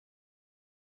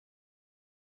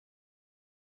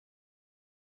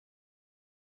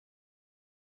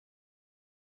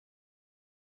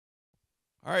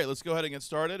All right, let's go ahead and get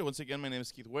started. Once again, my name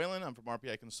is Keith Whalen. I'm from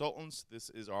RPI Consultants.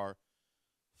 This is our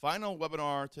final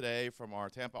webinar today from our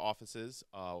Tampa offices.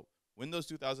 Windows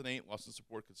 2008 Lawson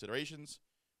Support Considerations.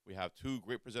 We have two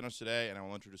great presenters today, and I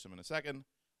will introduce them in a second.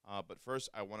 But first,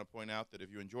 I want to point out that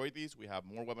if you enjoyed these, we have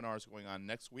more webinars going on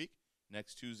next week,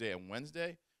 next Tuesday and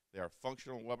Wednesday. They are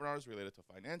functional webinars related to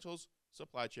financials,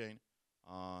 supply chain,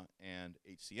 and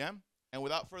HCM. And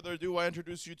without further ado, I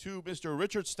introduce you to Mr.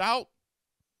 Richard Stout.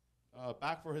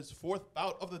 Back for his fourth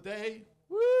bout of the day.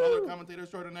 Woo! Color commentator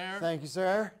extraordinaire. Thank you,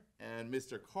 sir. And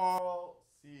Mr. Carl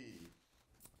Seay.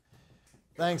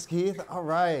 Thanks, Keith. All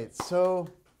right. So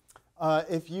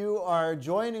if you are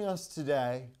joining us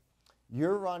today,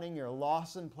 you're running your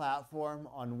Lawson platform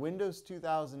on Windows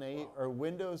 2008 or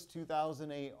Windows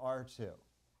 2008 R2.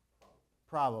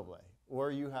 Probably.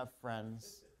 Or you have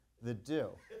friends that do.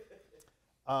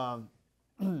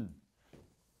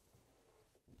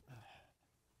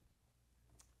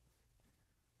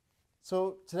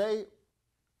 So today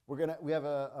we have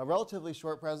a relatively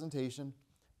short presentation,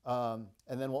 and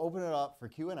then we'll open it up for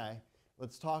Q&A.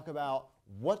 Let's talk about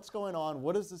what's going on,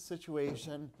 what is the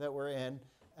situation that we're in,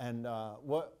 and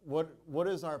what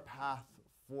is our path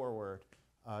forward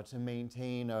to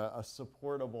maintain a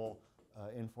supportable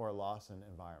Infor Lawson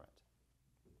environment.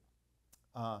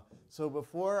 So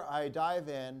before I dive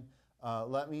in,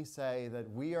 let me say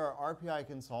that we are RPI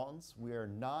Consultants. We are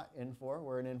not Infor.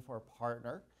 We're an Infor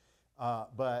partner.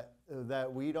 But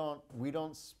that we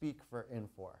don't speak for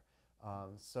Infor.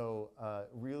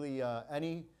 Really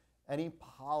any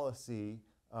policy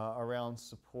around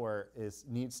support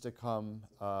needs to come,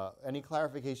 any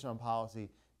clarification on policy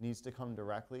needs to come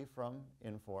directly from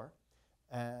Infor.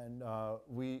 And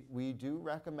we do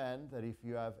recommend that if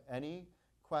you have any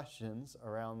questions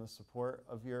around the support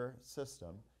of your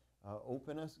system,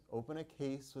 open a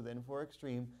case with Infor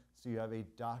Extreme so you have a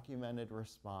documented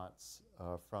response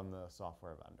from the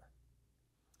software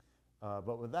vendor.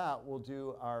 But with that, we'll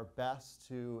do our best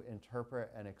to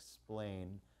interpret and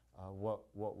explain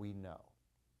what we know.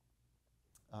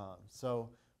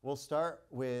 So we'll start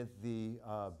with the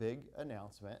big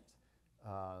announcement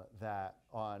that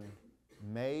on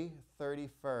May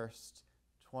 31st,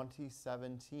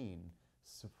 2017,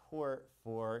 support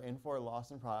for Infor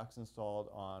Lawson products installed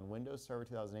on Windows Server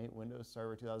 2008, Windows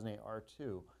Server 2008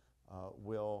 R2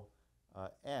 will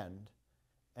end.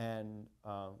 And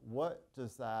what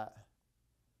does that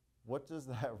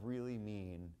really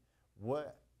mean?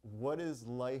 What is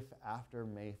life after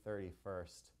May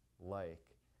 31st like?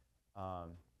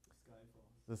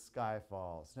 The sky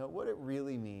falls. No, what it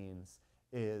really means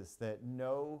is that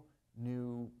no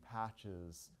new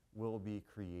patches will be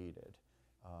created.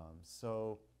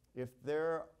 So if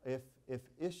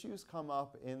issues come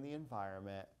up in the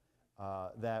environment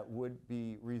that would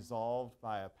be resolved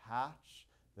by a patch,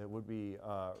 that would be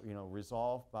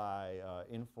resolved by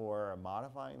Infor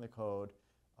modifying the code,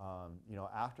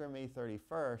 after May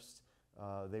 31st,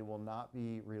 they will not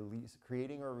be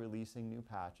creating or releasing new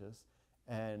patches.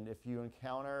 And if you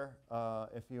encounter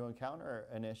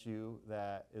an issue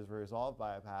that is resolved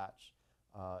by a patch,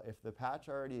 if the patch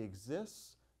already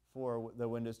exists for the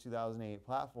Windows 2008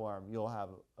 platform,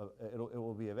 it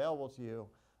will be available to you,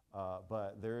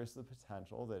 but there is the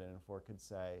potential that Infor could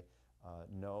say,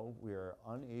 no, we are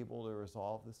unable to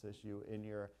resolve this issue in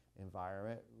your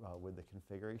environment with the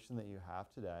configuration that you have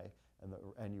today,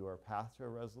 and your path to a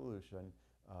resolution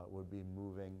would be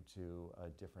moving to a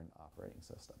different operating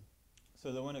system.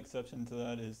 So the one exception to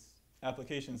that is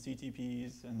application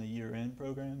CTPs and the year-end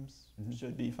programs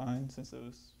should be fine since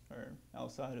those are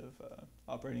outside of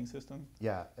operating system.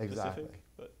 Yeah, exactly. Specific,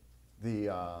 but the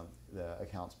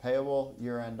accounts payable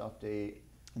year-end update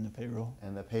and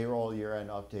the payroll year-end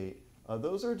update,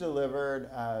 those are delivered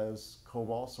as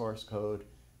COBOL source code,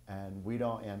 and we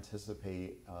don't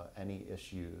anticipate any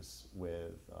issues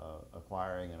with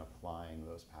acquiring and applying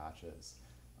those patches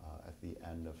at the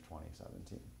end of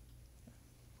 2017.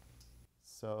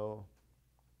 So,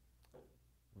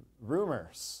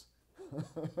 rumors.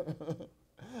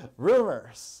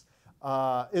 Rumors.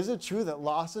 Is it true that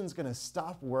Lawson's going to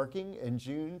stop working in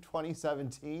June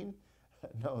 2017?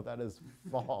 No, that is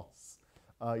false.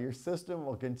 Your system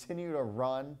will continue to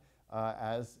run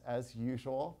as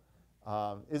usual.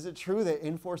 Is it true that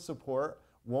Infor support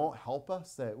won't help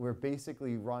us, that we're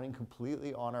basically running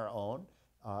completely on our own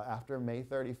after May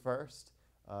 31st?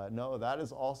 No, that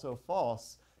is also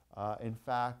false. In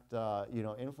fact,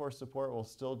 Infor support will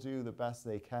still do the best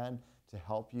they can to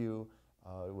help you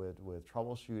with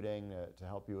troubleshooting, to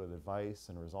help you with advice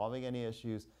and resolving any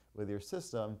issues with your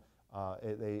system.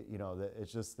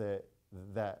 It's just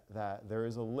that there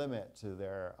is a limit to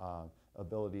their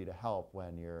ability to help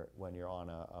when you're on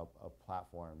a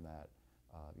platform that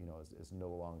is no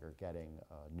longer getting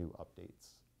new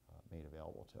updates made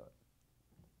available to it.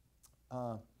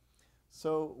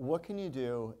 So what can you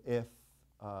do if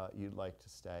you'd like to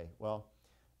stay? Well,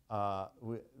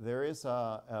 there is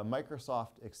a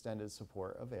Microsoft extended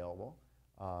support available.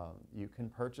 You can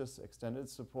purchase extended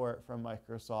support from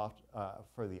Microsoft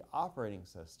for the operating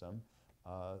system,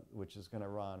 which is going to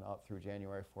run up through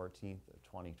January 14th of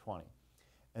 2020.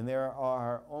 And there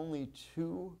are only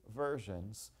 2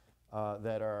 versions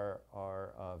that are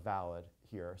valid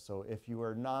here. So if you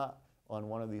are not on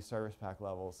one of these service pack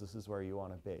levels, this is where you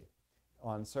want to be.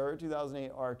 On Server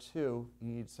 2008 R2, you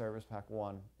need Service Pack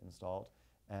 1 installed.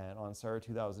 And on Server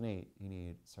 2008, you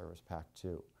need Service Pack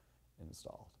 2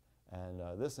 installed. And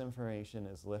this information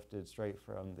is lifted straight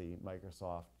from the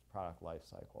Microsoft Product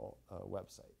Lifecycle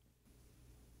website.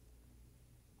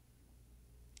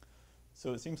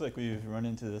 So it seems like we've run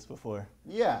into this before.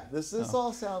 Yeah, this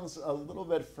all sounds a little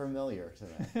bit familiar to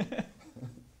me.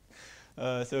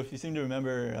 So if you seem to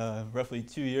remember, roughly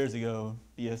 2 years ago,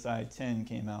 BSI 10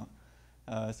 came out.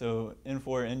 So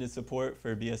Infor ended support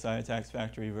for BSI Attacks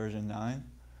Factory version 9.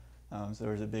 So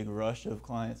there was a big rush of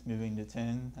clients moving to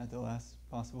 10 at the last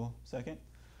possible second.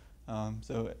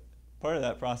 So part of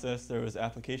that process, there was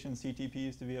application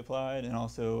CTPs to be applied, and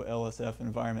also LSF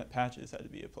environment patches had to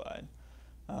be applied,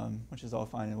 which is all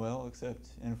fine and well, except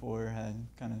Infor had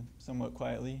kind of somewhat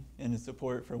quietly ended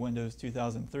support for Windows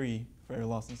 2003 for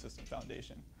Lawson System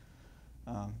Foundation.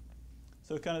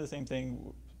 So kind of the same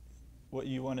thing. What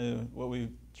we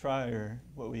try or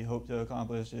what we hope to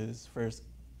accomplish is first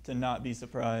to not be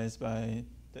surprised by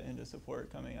the end of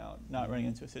support coming out, not running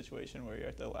into a situation where you're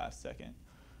at the last second.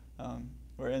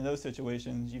 Where in those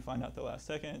situations, you find out the last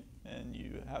second and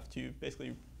you have to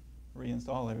basically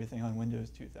reinstall everything on Windows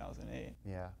 2008.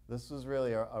 Yeah, this was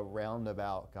really a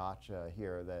roundabout gotcha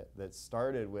here that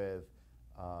started with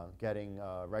getting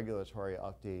regulatory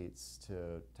updates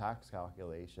to tax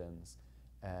calculations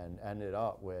and ended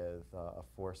up with a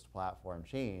forced platform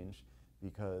change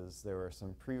because there were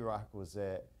some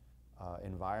prerequisite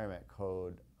environment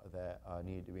code that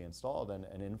needed to be installed, and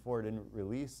Infor didn't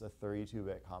release a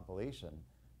 32-bit compilation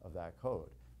of that code.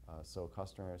 So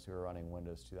customers who are running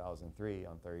Windows 2003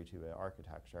 on 32-bit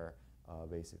architecture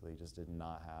basically just did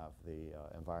not have the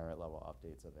environment level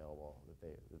updates available that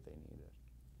they needed.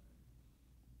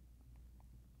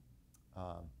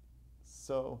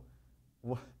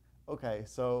 Okay,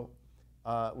 so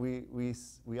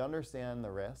we understand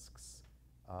the risks,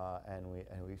 and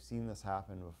we've seen this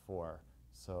happen before.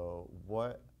 So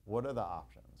what are the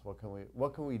options? What can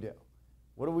we do?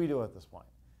 What do we do at this point?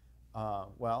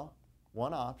 Well,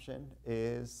 one option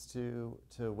is to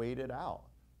wait it out.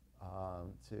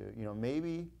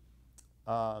 Maybe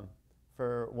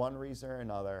for one reason or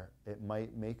another, it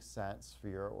might make sense for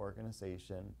your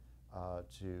organization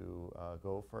to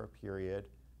go for a period,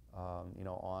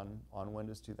 on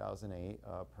Windows 2008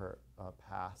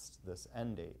 past this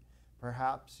end date.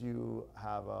 Perhaps you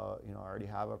have already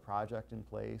have a project in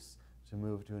place to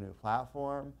move to a new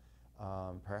platform.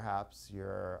 Perhaps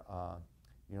you're,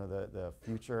 the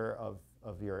future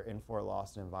of your Infor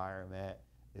Lawson environment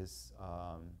is,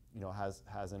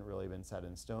 hasn't really been set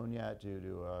in stone yet due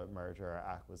to a merger or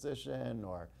acquisition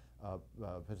or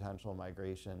potential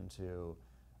migration to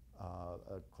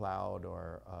a cloud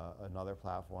or another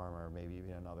platform or maybe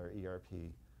even another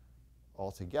ERP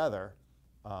altogether.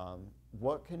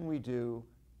 What can we do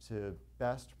to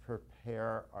best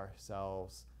prepare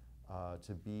ourselves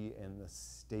to be in the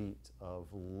state of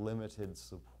limited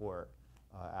support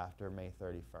after May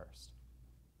 31st?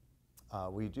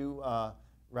 We do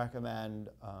recommend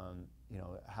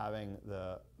having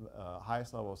the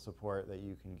highest level of support that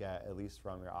you can get, at least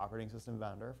from your operating system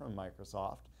vendor, from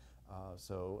Microsoft.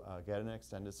 So get an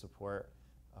extended support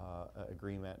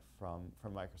agreement from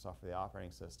Microsoft for the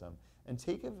operating system, and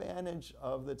take advantage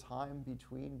of the time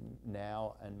between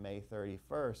now and May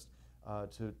 31st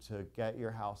to get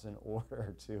your house in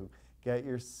order, to get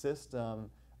your system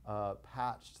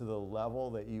patched to the level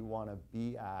that you want to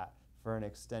be at for an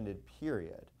extended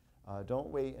period. Don't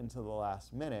wait until the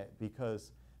last minute,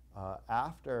 because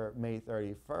after May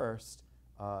 31st,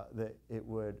 that it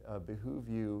would behoove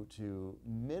you to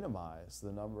minimize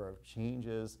the number of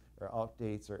changes or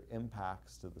updates or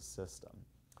impacts to the system.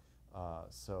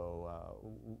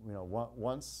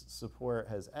 Once support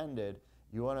has ended,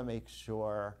 you want to make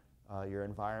sure your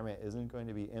environment isn't going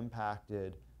to be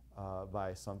impacted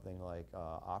by something like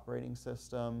operating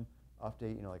system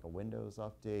update, like a Windows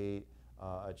update,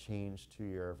 a change to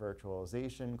your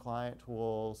virtualization client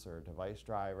tools or device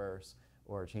drivers,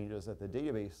 or changes at the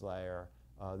database layer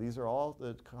These are all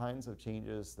the kinds of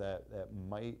changes that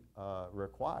might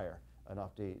require an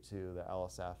update to the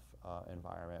LSF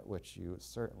environment, which you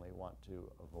certainly want to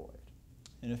avoid.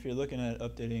 And if you're looking at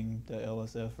updating the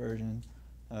LSF version,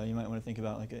 you might want to think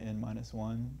about like an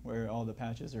N-1, where all the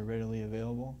patches are readily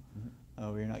available,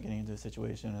 where you're not getting into a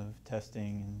situation of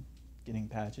testing and getting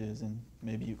patches, and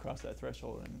maybe you cross that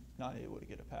threshold and not able to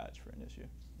get a patch for an issue.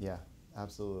 Yeah,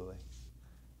 absolutely.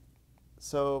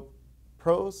 So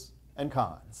pros and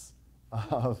cons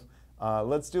of,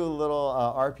 let's do a little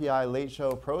RPI late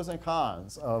show pros and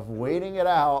cons of waiting it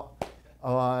out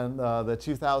on the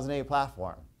 2008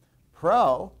 platform.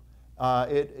 Pro,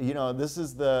 this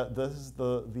is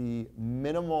the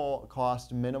minimal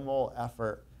cost, minimal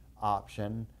effort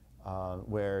option,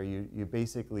 where you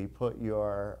basically put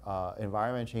your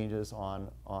environment changes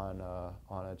on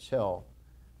a chill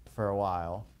for a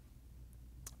while,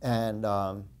 and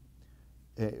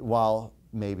while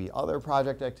maybe other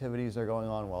project activities are going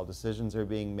on, while decisions are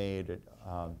being made,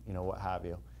 what have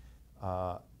you.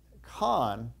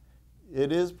 Con,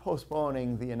 it is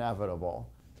postponing the inevitable.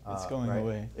 It's going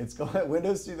away.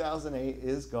 Windows 2008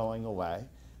 is going away,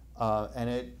 and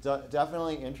it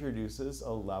definitely introduces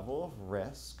a level of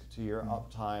risk to your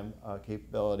uptime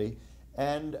capability,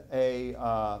 and a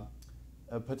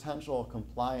potential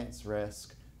compliance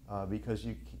risk because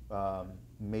you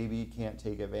maybe can't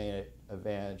take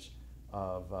advantage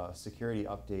of security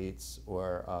updates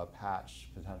or patch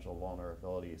potential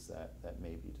vulnerabilities that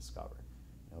may be discovered.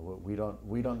 We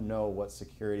don't know what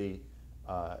security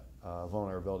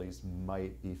vulnerabilities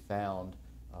might be found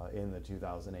in the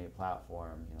 2008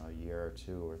 platform, a year or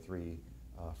 2 or 3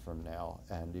 from now,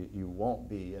 and you won't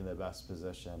be in the best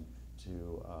position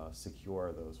to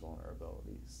secure those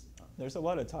vulnerabilities. There's a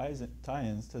lot of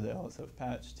tie-ins to the LSF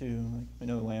patch too. Like we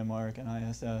know Landmark and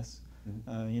ISS.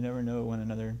 You never know when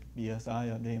another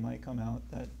BSI update might come out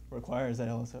that requires that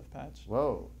LSF patch.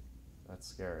 Whoa, that's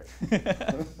scary.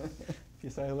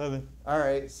 BSI 11. All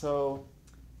right, so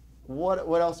what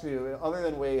else do we do? Other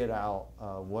than wait it out,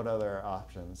 what other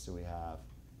options do we have?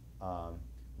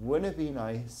 Wouldn't it be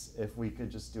nice if we could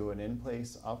just do an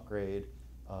in-place upgrade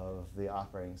of the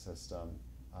operating system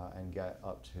and get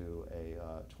up to a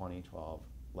 2012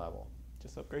 level?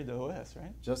 Just upgrade the OS,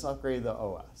 right? Just upgrade the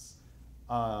OS.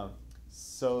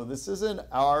 So this isn't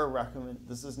our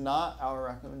This is not our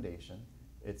recommendation.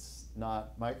 It's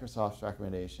not Microsoft's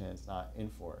recommendation. It's not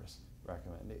Infor's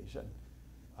recommendation.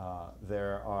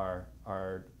 There are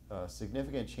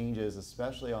significant changes,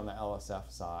 especially on the LSF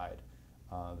side,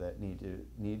 that need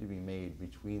to be made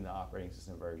between the operating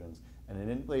system versions. And an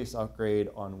in-place upgrade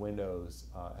on Windows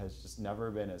has just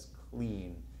never been as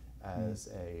clean as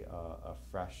a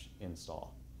fresh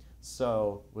install.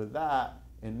 So with that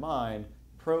in mind,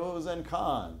 pros and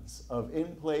cons of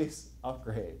in-place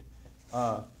upgrade.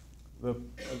 The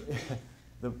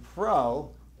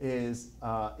pro is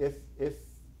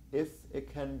if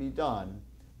it can be done,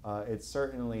 it's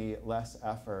certainly less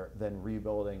effort than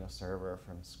rebuilding a server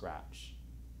from scratch.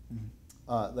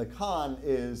 The con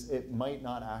is it might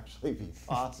not actually be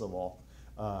possible,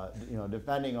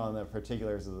 depending on the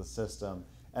particulars of the system.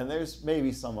 And there's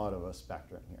maybe somewhat of a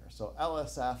spectrum here. So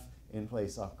LSF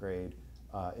in-place upgrade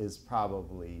is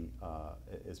probably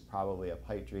a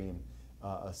pipe dream.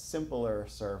 A simpler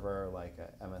server like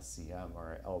a MSCM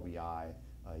or a LBI,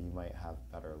 you might have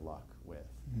better luck with.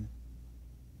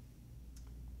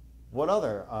 What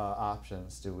other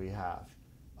options do we have?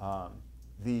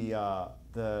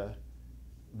 The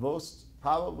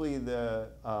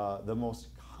most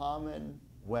common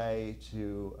way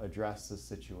to address this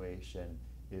situation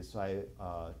is by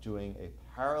doing a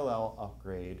parallel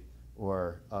upgrade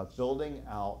or building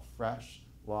out fresh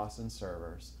Lawson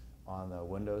servers on the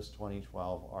Windows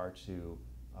 2012 R2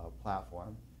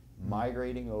 platform,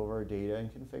 migrating over data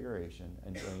and configuration,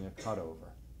 and doing a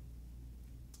cutover.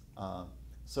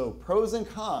 So pros and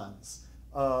cons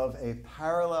of a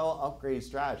parallel upgrade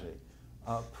strategy.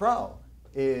 Pro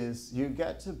is you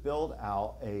get to build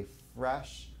out a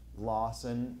fresh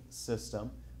Lawson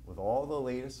system with all the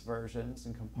latest versions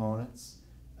and components,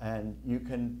 and you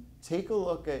can take a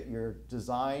look at your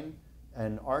design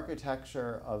and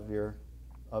architecture of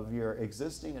your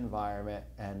existing environment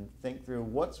and think through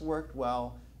what's worked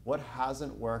well, what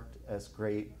hasn't worked as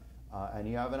great, and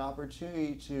you have an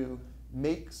opportunity to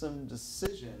make some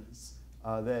decisions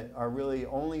that are really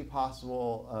only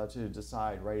possible to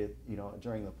decide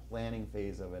during the planning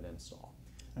phase of an install.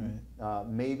 Right.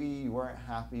 Maybe you weren't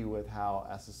happy with how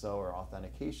SSO or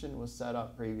authentication was set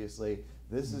up previously.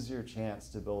 This is your chance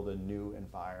to build a new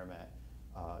environment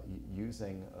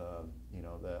using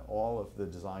all of the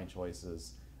design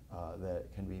choices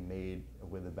that can be made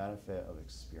with the benefit of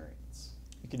experience.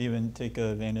 You could even take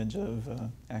advantage of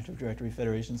Active Directory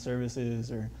Federation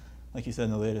services, or, like you said,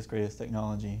 the latest, greatest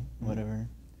technology, whatever.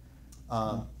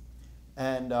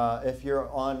 And if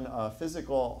you're on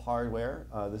physical hardware,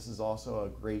 this is also a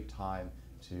great time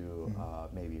to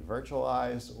maybe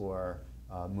virtualize or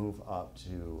move up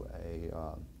to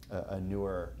a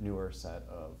newer set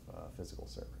of physical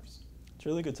servers. It's a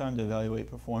really good time to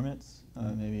evaluate performance.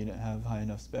 Maybe you didn't have high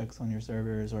enough specs on your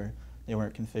servers, or they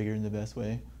weren't configured the best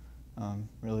way.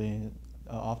 Really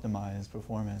optimize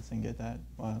performance and get that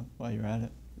while you're at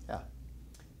it. Yeah.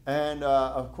 And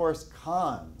of course,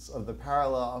 cons of the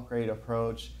parallel upgrade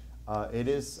approach. It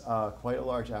is quite a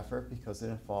large effort because it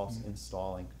involves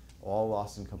installing all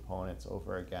Lawson components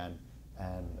over again.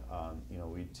 And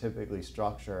we typically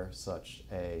structure such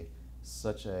a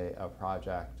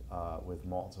project with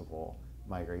multiple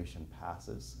migration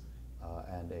passes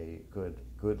and a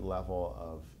good level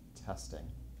of testing.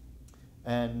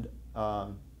 And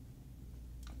the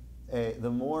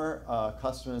more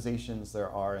customizations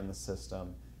there are in the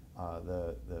system,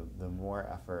 the more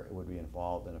effort would be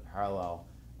involved in a parallel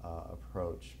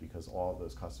approach, because all of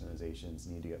those customizations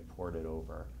need to get ported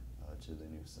over to the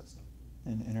new system.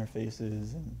 And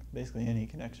interfaces and basically any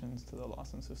connections to the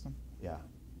Lawson system. Yeah.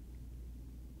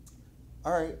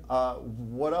 All right.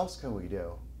 What else can we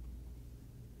do?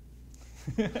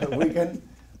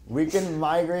 we can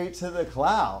migrate to the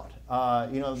cloud.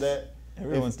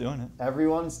 Everyone's doing it.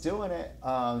 Everyone's doing it.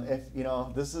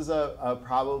 This is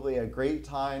probably a great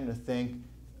time to think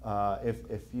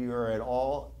if you're at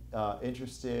all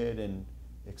interested in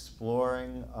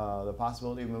exploring the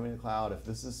possibility of moving to the cloud, if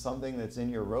this is something that's in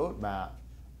your roadmap,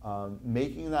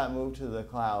 making that move to the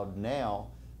cloud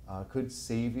now could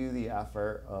save you the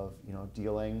effort of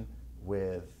dealing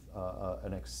with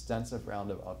an extensive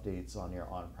round of updates on your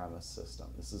on-premise system.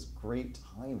 This is great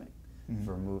timing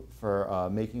for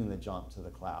making the jump to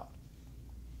the cloud.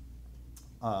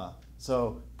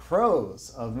 So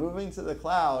pros of moving to the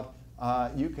cloud: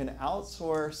 you can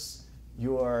outsource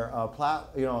your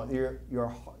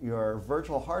your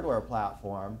virtual hardware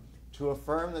platform to a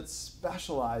firm that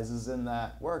specializes in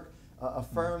that work, a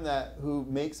firm who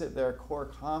makes it their core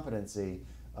competency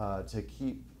to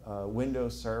keep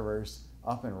Windows servers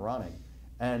up and running,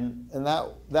 and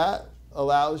that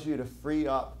allows you to free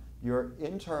up your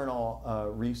internal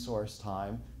resource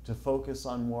time to focus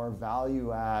on more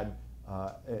value-add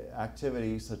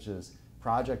activities such as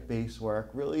project-based work,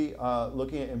 really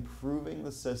looking at improving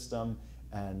the system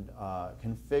and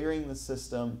configuring the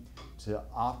system to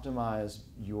optimize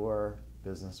your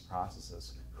business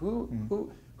processes. Who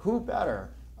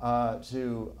better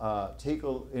to take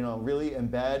really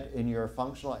embed in your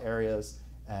functional areas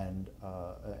and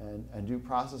do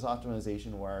process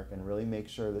optimization work and really make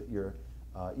sure that your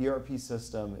ERP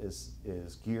system is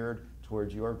geared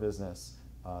towards your business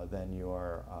than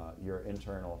your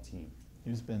internal team.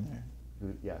 Who's been there?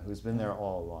 Who's been there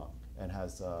all along and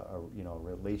has a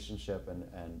relationship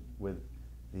and with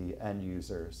the end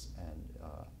users and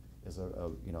is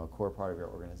a core part of your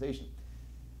organization.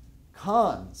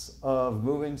 Cons of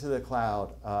moving to the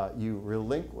cloud: you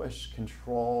relinquish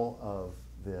control of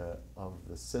the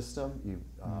system.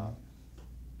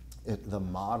 The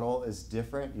model is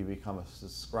different. You become a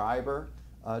subscriber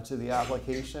to the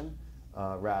application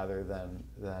rather than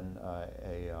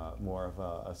more of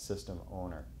a system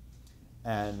owner.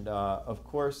 And of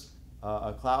course,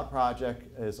 a cloud project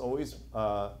is always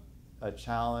a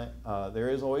challenge. There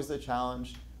is always the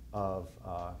challenge of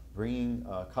bringing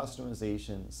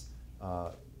customizations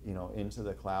into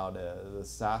the cloud. The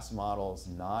SaaS model is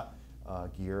not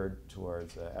geared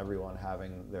towards everyone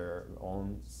having their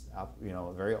own,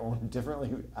 very own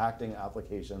differently acting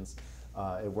applications.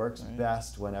 It works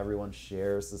best when everyone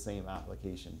shares the same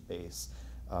application base.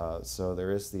 So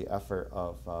there is the effort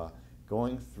of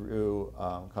going through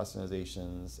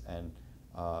customizations and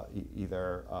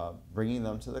either bringing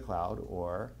them to the cloud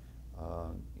or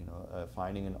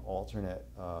finding an alternate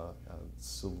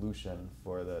solution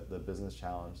for the business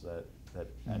challenge that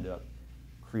ended up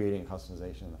creating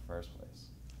customization in the first place.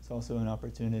 It's also an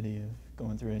opportunity of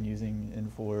going through and using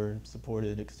Infor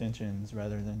supported extensions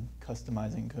rather than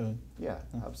customizing code. Yeah,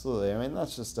 absolutely. I mean,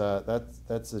 that's just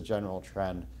that's a general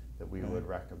trend that we would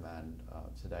recommend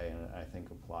today, and I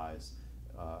think applies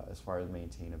as far as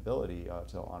maintainability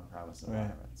to on-premise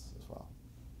environments as well.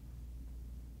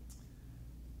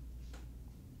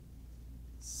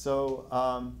 So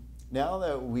now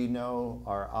that we know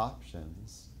our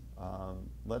options,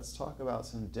 let's talk about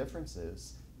some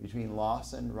differences between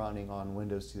Lawson running on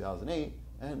Windows 2008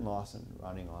 and Lawson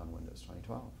running on Windows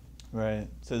 2012. Right.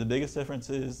 So the biggest difference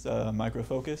is micro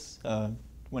focus.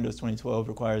 Windows 2012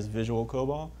 requires Visual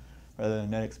COBOL rather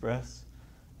than NetExpress.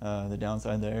 The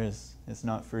downside there is it's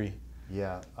not free.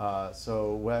 Yeah.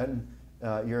 So when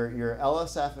your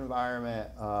LSF environment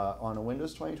on a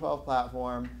Windows 2012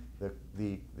 platform,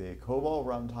 the COBOL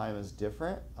runtime is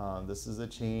different. This is a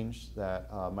change that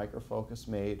Micro Focus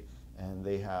made, and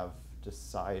they have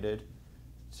decided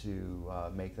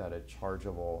to make that a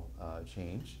chargeable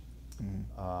change.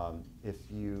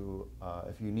 If you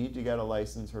need to get a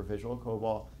license for Visual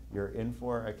COBOL, your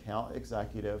Infor account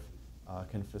executive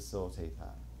can facilitate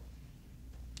that.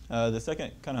 The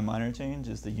second kind of minor change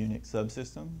is the Unix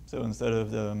subsystem. So instead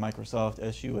of the Microsoft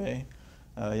SUA,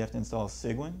 you have to install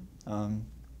Cygwin.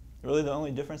 Really the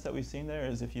only difference that we've seen there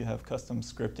is if you have custom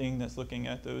scripting that's looking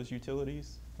at those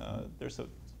utilities. There's a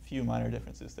few minor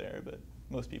differences there, but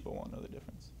most people won't know the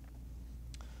difference.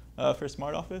 For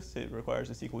Smart Office, it requires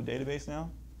a SQL database now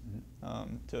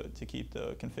to keep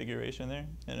the configuration there.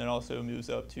 And it also moves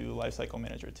up to Lifecycle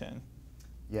Manager 10.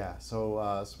 Yeah,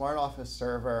 so Smart Office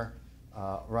Server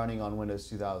running on Windows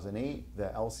 2008,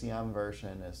 the LCM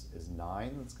version is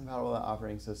 9 that's compatible with the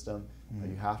operating system.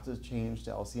 You have to change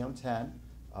to LCM 10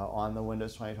 on the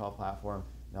Windows 2012 platform.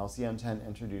 And LCM 10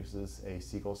 introduces a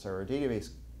SQL Server database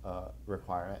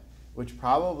requirement, which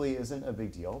probably isn't a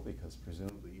big deal because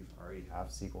presumably you already have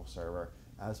SQL Server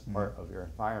as part of your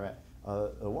environment.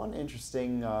 The one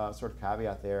interesting sort of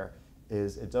caveat there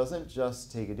is it doesn't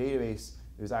just take a database.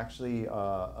 There's actually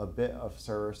a bit of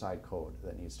server-side code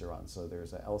that needs to run. So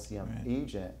there's an LCM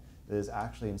agent that is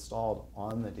actually installed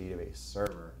on the database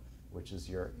server, which is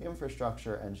your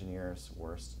infrastructure engineer's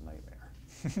worst nightmare.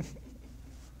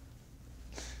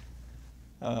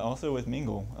 Also with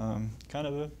Mingle, kind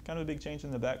of a big change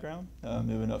in the background,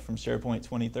 moving up from SharePoint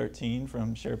 2013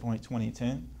 from SharePoint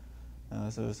 2010.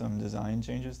 So some design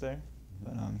changes there,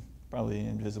 but probably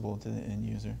invisible to the end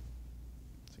user.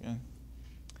 So again.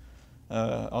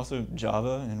 Also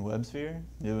Java and WebSphere,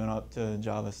 moving up to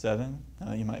Java 7.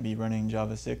 You might be running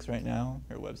Java 6 right now,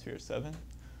 or WebSphere 7.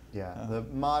 Yeah, the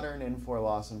modern Infor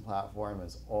Lawson platform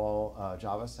is all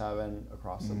Java 7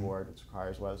 across the board, which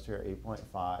requires WebSphere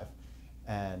 8.5.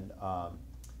 And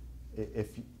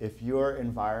if your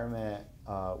environment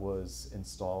was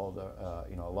installed, a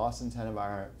Lawson 10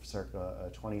 environment circa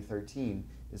 2013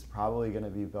 is probably going to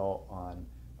be built on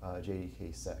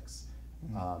JDK 6.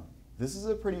 This is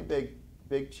a pretty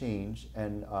big change,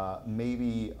 and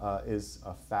maybe, is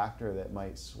a factor that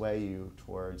might sway you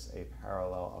towards a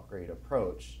parallel upgrade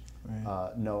approach,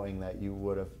 knowing that you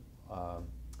would have,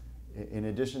 in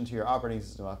addition to your operating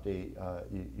system update,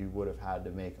 you would have had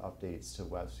to make updates to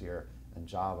WebSphere and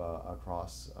Java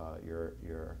across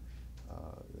your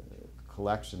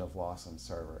collection of Lawson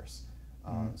servers.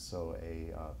 So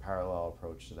a parallel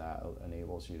approach to that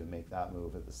enables you to make that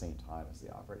move at the same time as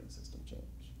the operating system change.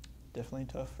 Definitely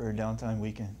tough for a downtime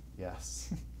weekend.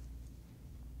 Yes.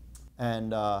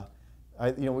 And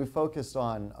we focused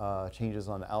on changes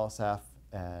on the LSF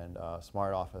and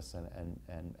Smart Office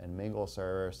and Mingle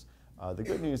servers. The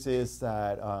good news is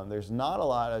that there's not a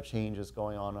lot of changes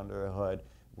going on under the hood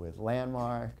with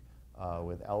Landmark,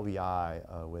 with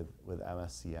LBI, with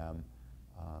MSCM.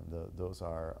 Those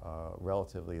are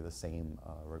relatively the same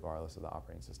regardless of the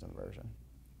operating system version.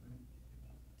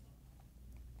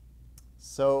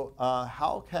 So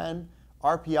how can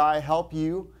RPI help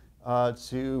you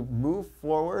to move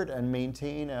forward and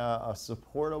maintain a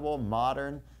supportable,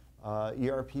 modern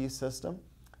ERP system?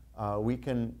 We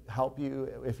can help you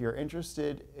if you're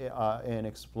interested in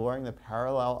exploring the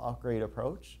parallel upgrade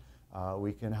approach.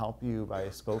 We can help you by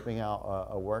scoping out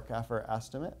a work effort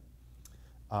estimate.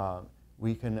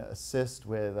 We can assist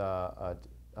with a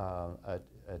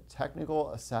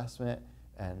technical assessment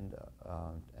and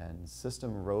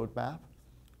system roadmap.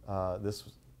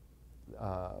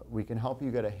 We can help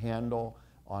you get a handle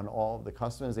on all of the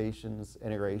customizations,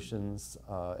 integrations,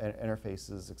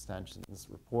 interfaces, extensions,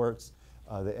 reports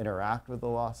that interact with the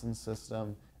Lawson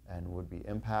system and would be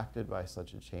impacted by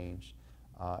such a change.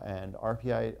 And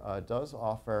RPI does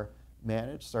offer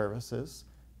managed services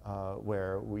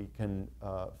where we can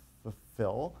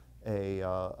fulfill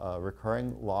a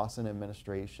recurring Lawson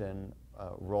administration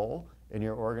role in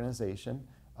your organization.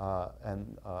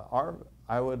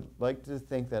 I would like to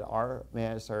think that our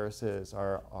managed services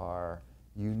are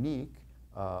unique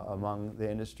among the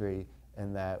industry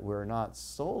in that we're not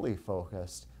solely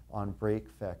focused on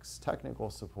break-fix technical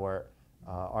support.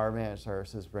 Our managed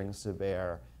services brings to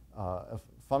bear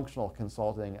functional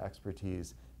consulting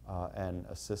expertise and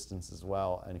assistance as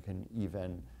well, and can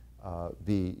even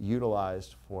be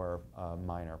utilized for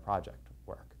minor project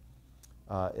work.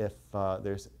 If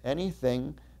there's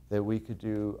anything that we could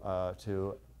do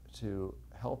to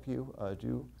help you,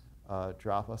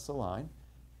 drop us a line.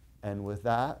 And with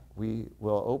that, we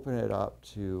will open it up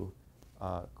to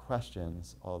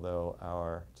questions, although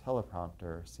our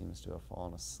teleprompter seems to have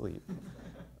fallen asleep.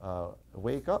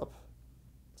 Wake up,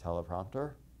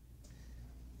 teleprompter.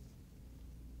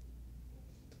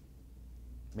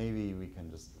 Maybe we can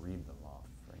just read them off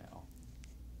for now.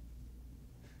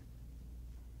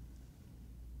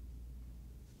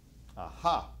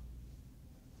 Aha!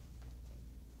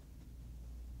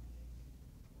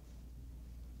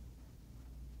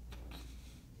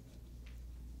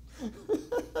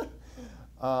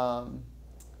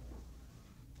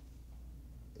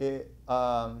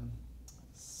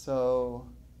 So,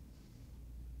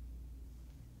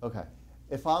 okay.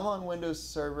 If I'm on Windows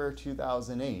Server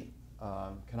 2008,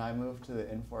 can I move to the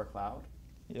Infor Cloud?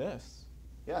 Yes.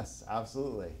 Yes,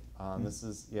 absolutely. This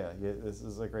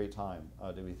is a great time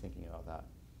to be thinking about that.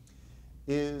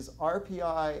 Is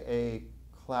RPI a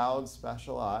cloud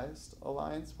specialized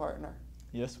alliance partner?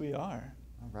 Yes, we are.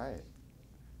 All right.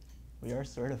 We are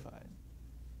certified.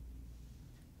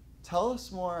 Tell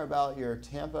us more about your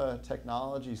Tampa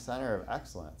Technology Center of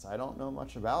Excellence. I don't know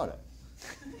much about it.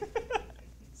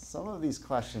 Some of these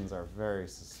questions are very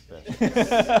suspicious.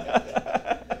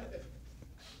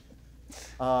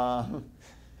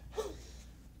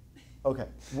 Okay,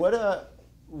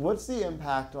 what's the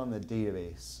impact on the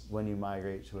database when you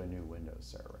migrate to a new Windows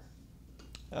server?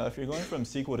 If you're going from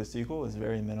SQL to SQL, it's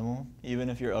very minimal. Even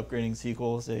if you're upgrading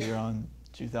SQL, say you're on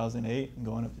 2008 and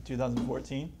going up to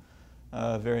 2014,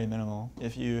 very minimal.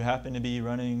 If you happen to be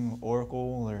running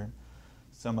Oracle or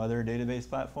some other database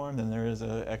platform, then there is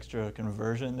an extra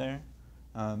conversion there.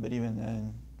 But even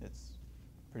then, it's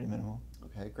pretty minimal.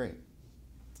 Okay, great.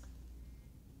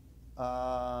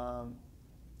 How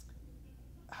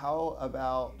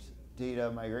about data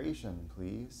migration,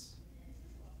 please?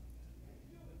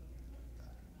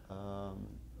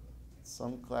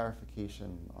 Some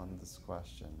clarification on this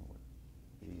question would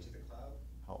be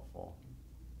helpful.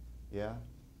 Yeah?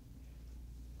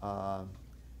 I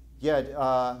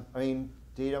mean,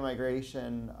 data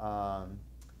migration,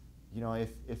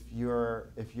 if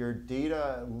your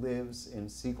data lives in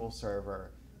SQL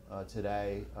Server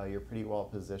today, you're pretty well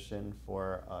positioned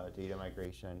for data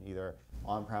migration, either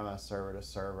on-premise server to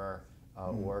server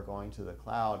or going to the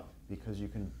cloud, because you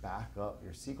can back up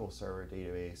your SQL Server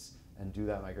database and do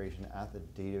that migration at the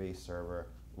database server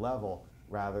level,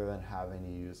 rather than having to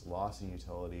use Lawson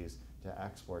utilities to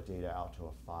export data out to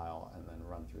a file and then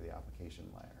run through the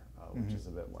application layer, which is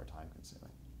a bit more time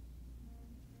consuming.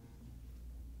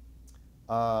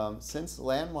 Since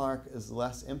Landmark is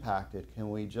less impacted, can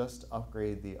we just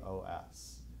upgrade the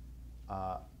OS?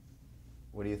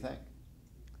 What do you think?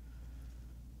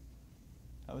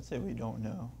 I would say we don't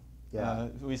know. Yeah.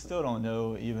 We still don't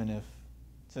know, even if,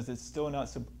 since it's still not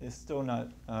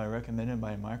recommended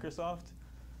by Microsoft.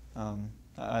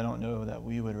 I don't know that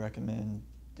we would recommend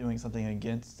doing something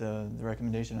against the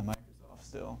recommendation of Microsoft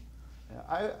still.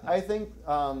 Yeah, I think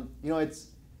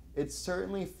it's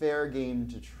certainly fair game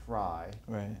to try.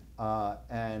 Right.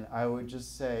 And I would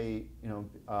just say,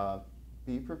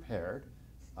 be prepared.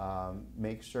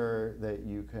 Make sure that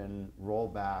you can roll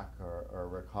back or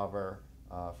recover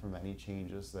from any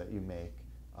changes that you make.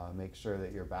 Make sure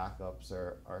that your backups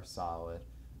are solid.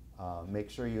 Make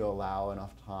sure you allow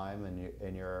enough time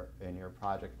in your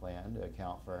project plan to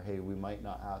account for, hey, we might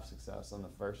not have success on the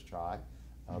first try,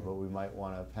 but we might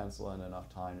want to pencil in enough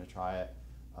time to try it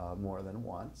more than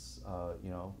once.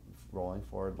 Rolling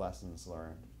forward lessons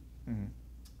learned.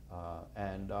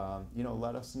 And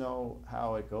let us know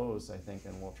how it goes, I think,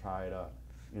 and we'll try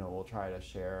to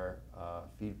share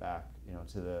feedback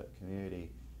to the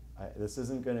community. This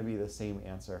isn't going to be the same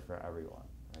answer for everyone.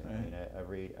 Right? I mean,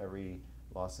 every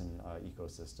Lawson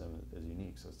ecosystem is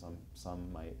unique, so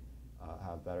some might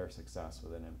have better success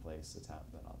with an in-place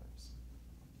attempt than others.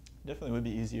 Definitely would be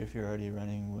easier if you're already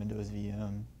running Windows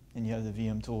VM and you have the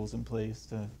VM tools in place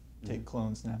to take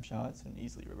clone snapshots and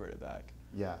easily revert it back.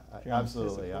 Yeah,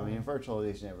 absolutely. I mean,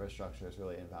 virtualization infrastructure is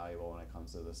really invaluable when it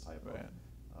comes to this type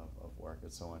of work.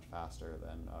 It's so much faster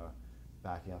than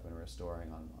backing up and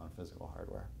restoring on physical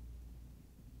hardware.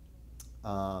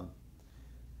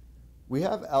 We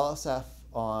have LSF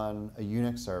on a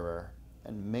Unix server,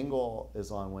 and Mingle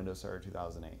is on Windows Server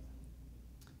 2008.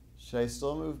 Should I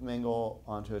still move Mingle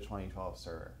onto a 2012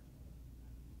 server?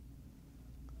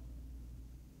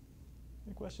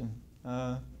 Good question.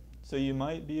 So you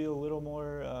might be a little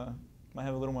more, might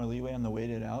have a little more leeway on the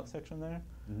weighted out section there,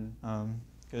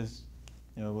 because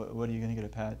what are you going to get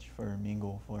a patch for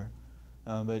Mingle for?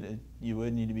 You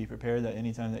would need to be prepared that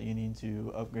anytime that you need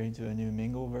to upgrade to a new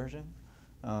Mingle version,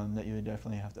 that you would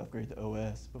definitely have to upgrade the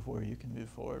OS before you can move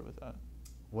forward with that.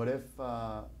 What if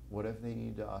they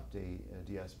need to update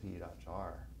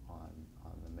DSP.jar on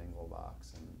the Mingle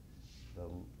box, and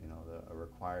a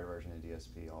required version of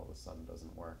DSP all of a sudden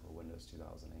doesn't work with Windows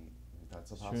 2008? I think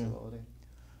that's a possibility.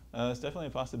 It's definitely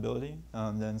a possibility.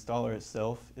 The installer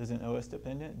itself isn't OS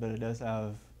dependent, but it does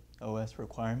have OS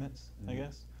requirements, I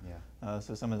guess. Yeah.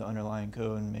 So some of the underlying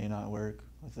code may not work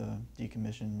with a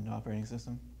decommissioned operating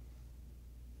system.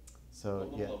 So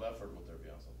what level of effort would there be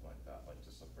on something like that, like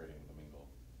just upgrading the Mingle,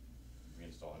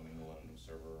 reinstalling Mingle on a new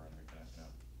server and reconnecting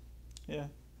out? Yeah,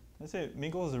 I'd say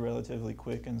Mingle is a relatively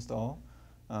quick install,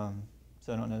 so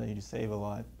I don't know that you just save a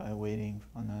lot by waiting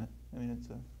on that. I mean, it's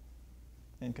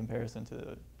in comparison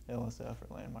to LSF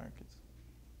or Landmark, it's.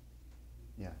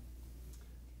 Yeah.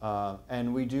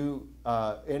 And we do,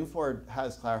 Infor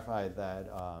has clarified that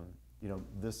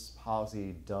this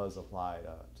policy does apply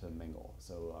to Mingle.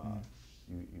 So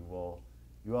you will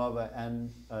have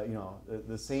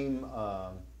the same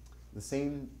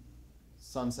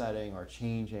sunsetting or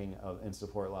changing in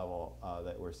support level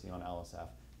that we're seeing on LSF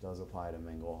does apply to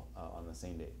Mingle on the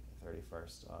same date,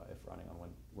 31st, if running on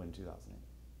Win 2008.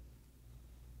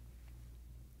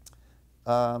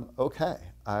 Okay,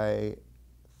 I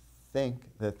think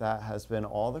that has been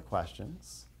all the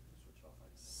questions.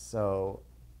 So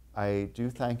I do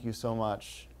thank you so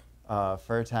much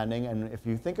for attending, and if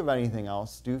you think of anything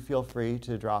else, do feel free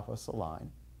to drop us a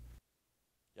line.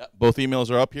 Yeah, both emails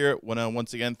are up here.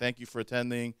 Once again, thank you for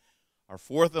attending our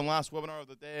fourth and last webinar of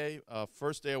the day,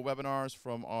 first day of webinars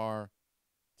from our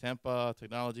Tampa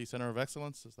Technology Center of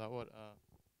Excellence. Is that what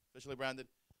officially branded?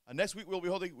 Next week we'll be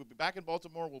back in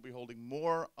Baltimore. We'll be holding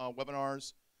more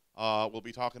webinars. We'll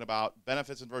be talking about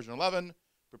benefits in version 11,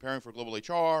 preparing for global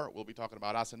HR. We'll be talking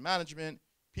about asset management,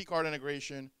 P-card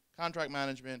integration, contract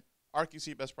management,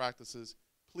 RQC best practices.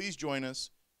 Please join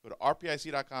us. Go to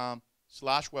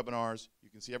rpic.com/webinars. You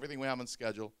can see everything we have on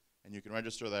schedule, and you can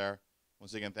register there.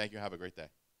 Once again, thank you. Have a great day.